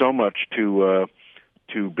done so much to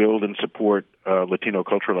build and support Latino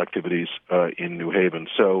cultural activities in New Haven.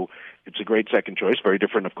 So it's a great second choice, very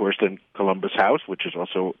different, of course, than Columbus House, which is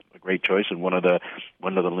also a great choice and one of the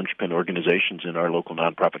linchpin organizations in our local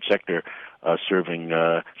nonprofit sector, serving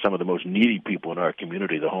some of the most needy people in our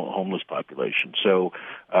community, the homeless population. So,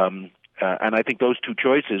 and I think those two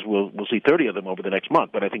choices, we'll see 30 of them over the next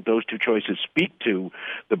month, but I think those two choices speak to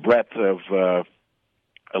the breadth of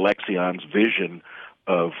Alexion's vision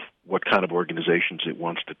of what kind of organizations it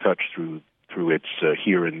wants to touch through its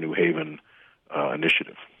Here in New Haven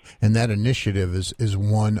initiative. And that initiative is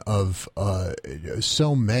one of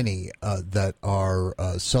so many that are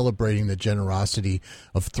celebrating the generosity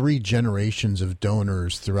of 3 generations of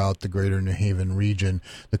donors throughout the Greater New Haven region.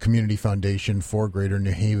 The Community Foundation for Greater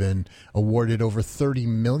New Haven awarded over $30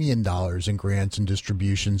 million in grants and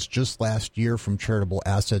distributions just last year from charitable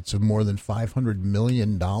assets of more than $500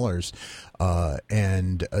 million.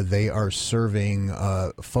 And they are serving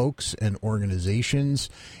folks and organizations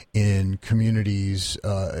in communities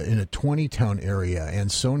in a 20-town area: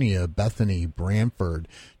 Ansonia, Bethany, Brantford,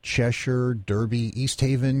 Cheshire, Derby, East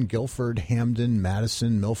Haven, Guilford, Hamden,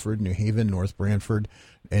 Madison, Milford, New Haven, North Branford,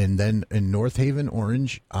 and then in North Haven,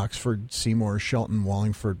 Orange, Oxford, Seymour, Shelton,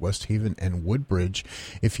 Wallingford, West Haven, and Woodbridge.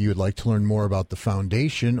 If you would like to learn more about the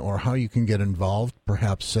foundation or how you can get involved,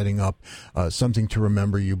 perhaps setting up something to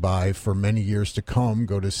remember you by for many years to come,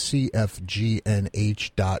 go to cfgnh.org,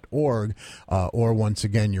 or once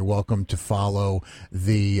again, you're welcome to follow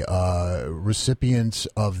the recipients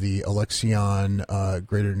of the Alexion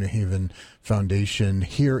Greater New Haven Foundation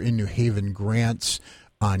Here in New Haven grants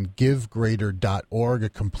on givegreater.org. A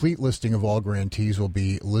complete listing of all grantees will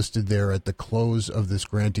be listed there at the close of this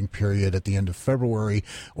granting period at the end of February,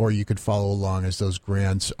 or you could follow along as those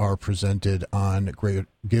grants are presented on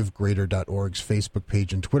givegreater.org's Facebook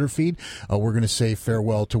page and Twitter feed. We're going to say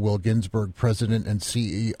farewell to Will Ginsburg, President and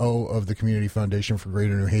CEO of the Community Foundation for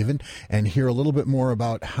Greater New Haven, and hear a little bit more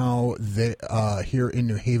about how the Here in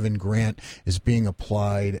New Haven grant is being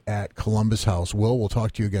applied at Columbus House. Will, we'll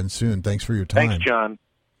talk to you again soon. Thanks for your time. Thanks, John.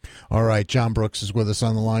 All right, John Brooks is with us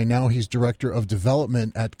on the line now. He's Director of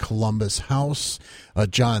Development at Columbus House.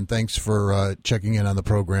 John, thanks for checking in on the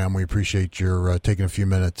program. We appreciate your taking a few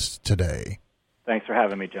minutes today. Thanks for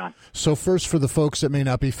having me, John. So first, for the folks that may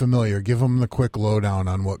not be familiar, give them the quick lowdown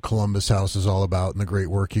on what Columbus House is all about and the great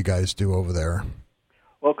work you guys do over there.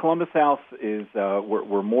 Well, Columbus House is,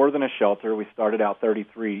 we're more than a shelter. We started out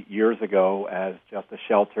 33 years ago as just a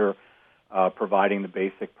shelter providing the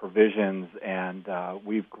basic provisions, and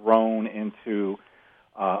we've grown into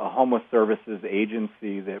a homeless services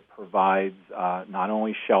agency that provides not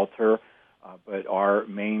only shelter, but our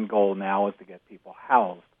main goal now is to get people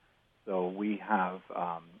housed. So we have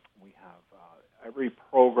every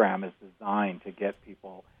program is designed to get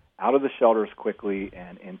people out of the shelters quickly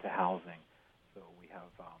and into housing. So we have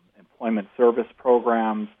employment service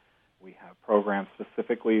programs. We have programs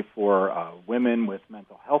specifically for women with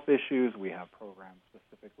mental health issues. We have programs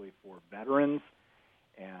specifically for veterans,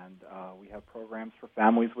 and we have programs for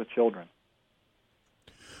families with children.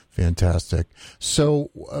 Fantastic. So,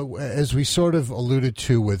 as we sort of alluded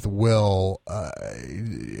to with Will,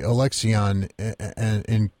 Alexion,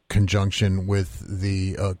 in conjunction with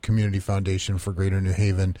the Community Foundation for Greater New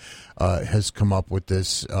Haven, has come up with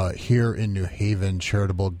this Here in New Haven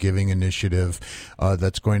charitable giving initiative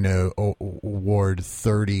that's going to award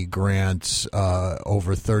 30 grants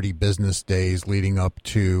over 30 business days leading up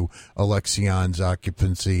to Alexion's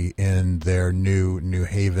occupancy in their new New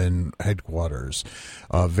Haven headquarters.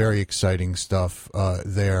 Very exciting stuff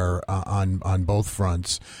there on both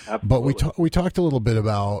fronts. Absolutely. But we talked a little bit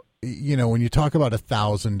about, you know, when you talk about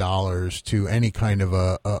 $1,000 to any kind of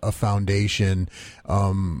a foundation,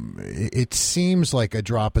 it seems like a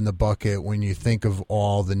drop in the bucket when you think of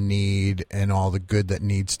all the need and all the good that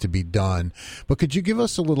needs to be done. But could you give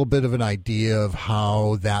us a little bit of an idea of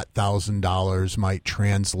how that $1,000 might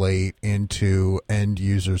translate into end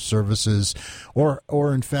user services,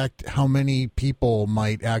 or in fact, how many people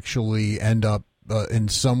might actually end up in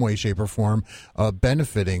some way, shape, or form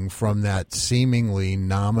benefiting from that seemingly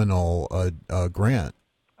nominal grant?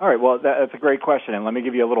 All right, well, that's a great question, and let me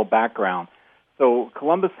give you a little background. So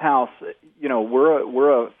Columbus House, you know, we're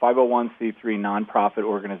a 501c3 nonprofit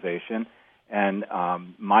organization, and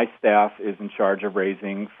my staff is in charge of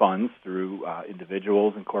raising funds through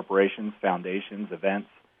individuals and corporations, foundations, events,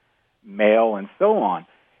 mail, and so on.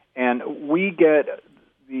 And we get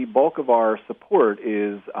the bulk of our support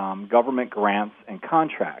is government grants and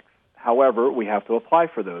contracts. However, we have to apply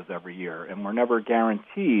for those every year, and we're never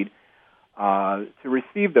guaranteed to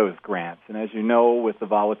receive those grants. And as you know, with the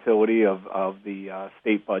volatility of the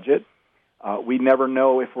state budget, we never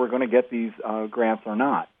know if we're going to get these grants or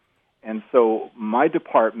not. And so my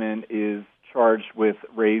department is charged with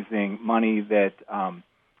raising money that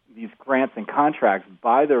these grants and contracts,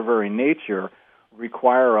 by their very nature,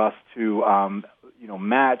 require us to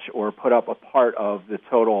match or put up a part of the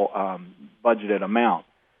total budgeted amount.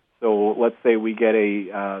 So let's say we get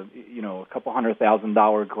a couple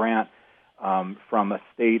 $100,000 grant from a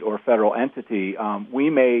state or federal entity. We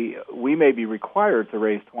may be required to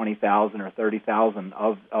raise $20,000 or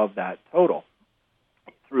 $30,000 of that total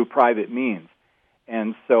through private means.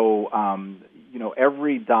 And so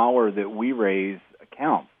every dollar that we raise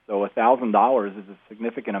counts. So $1,000 is a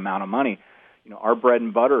significant amount of money. You know, our bread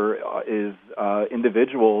and butter is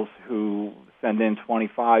individuals who send in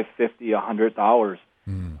 $25, $50, $100.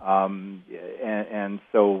 And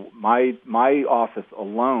so my office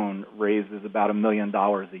alone raises about $1 million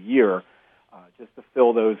a year just to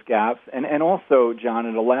fill those gaps. And also, John,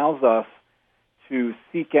 it allows us to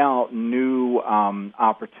seek out new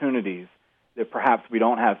opportunities that perhaps we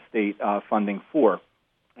don't have state funding for,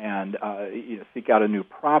 and seek out a new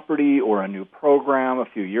property or a new program. A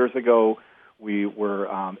few years ago, we were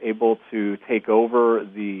able to take over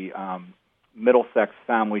the Middlesex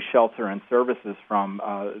Family Shelter and Services from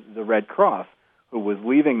the Red Cross, who was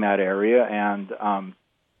leaving that area, and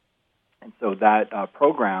so that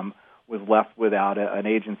program was left without an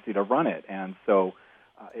agency to run it. And so,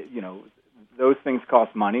 those things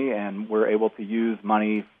cost money, and we're able to use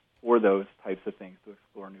money for those types of things to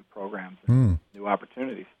explore new programs and new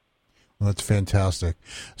opportunities. Well, that's fantastic.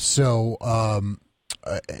 So,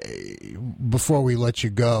 before we let you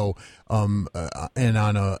go, and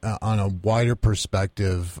on a wider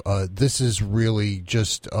perspective, this is really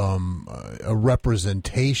just a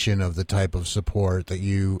representation of the type of support that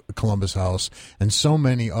you, Columbus House, and so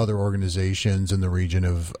many other organizations in the region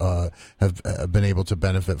have been able to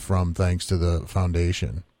benefit from, thanks to the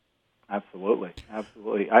foundation. Absolutely.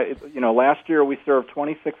 Last year we served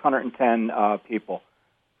 2,610 people,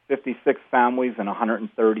 56 families, and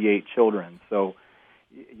 138 children. So,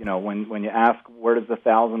 when you ask where does the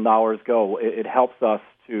 $1,000 go, it helps us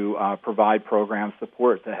to provide program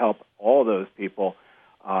support to help all those people,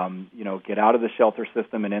 get out of the shelter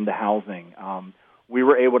system and into housing. We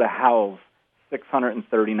were able to house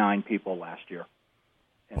 639 people last year.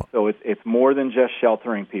 And so it's more than just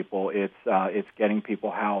sheltering people. It's getting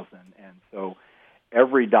people housed, and so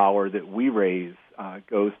every dollar that we raise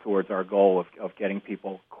goes towards our goal of getting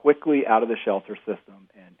people quickly out of the shelter system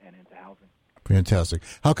and into housing. Fantastic.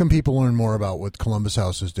 How can people learn more about what Columbus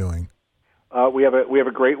House is doing? We have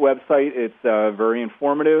a great website. It's very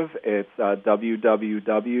informative. It's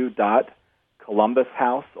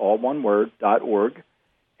www.columbushouse, all one word, .org.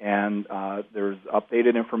 And there's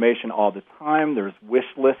updated information all the time. There's wish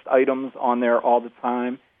list items on there all the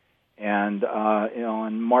time. And,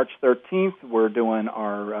 on March 13th, we're doing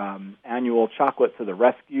our annual Chocolate to the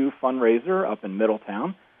Rescue fundraiser up in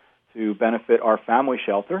Middletown to benefit our family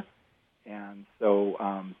shelter. And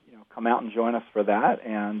so, come out and join us for that,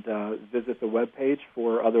 and visit the webpage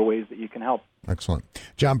for other ways that you can help. Excellent.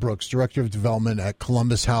 John Brooks, Director of Development at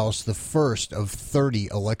Columbus House, the first of 30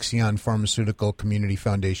 Alexion Pharmaceutical Community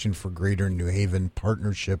Foundation for Greater New Haven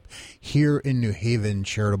Partnership here in New Haven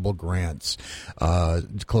charitable grants.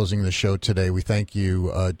 Closing the show today, we thank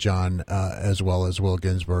you, John, as well as Will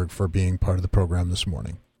Ginsburg, for being part of the program this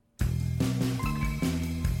morning.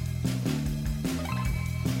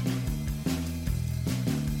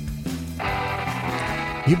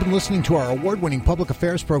 You've been listening to our award-winning public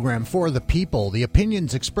affairs program, For the People. The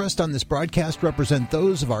opinions expressed on this broadcast represent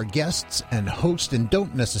those of our guests and host and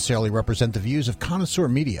don't necessarily represent the views of Connoisseur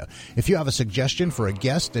Media. If you have a suggestion for a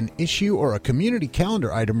guest, an issue, or a community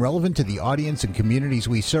calendar item relevant to the audience and communities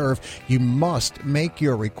we serve, you must make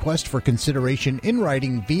your request for consideration in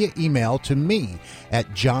writing via email to me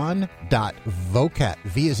at john.vocat,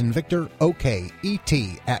 V as in Victor,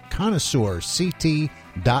 O-K-E-T,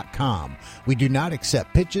 @connoisseurct.com. We do not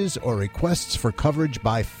accept pitches or requests for coverage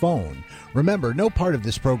by phone. Remember, no part of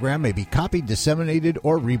this program may be copied, disseminated,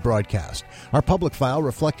 or rebroadcast. Our public file,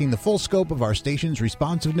 reflecting the full scope of our station's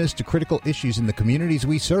responsiveness to critical issues in the communities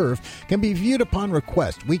we serve, can be viewed upon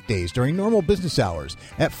request weekdays during normal business hours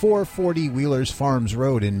at 440 Wheelers Farms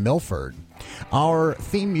Road in Milford. Our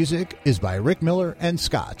theme music is by Rick Miller and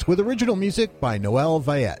Scots, with original music by Noel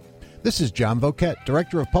Vayette. This is John Vocat,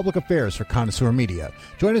 Director of Public Affairs for Connoisseur Media.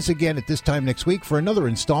 Join us again at this time next week for another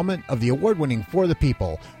installment of the award-winning For the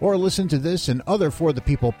People, or listen to this and other For the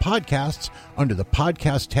People podcasts under the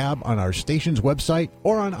podcast tab on our station's website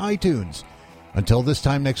or on iTunes. Until this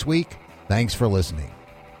time next week, thanks for listening.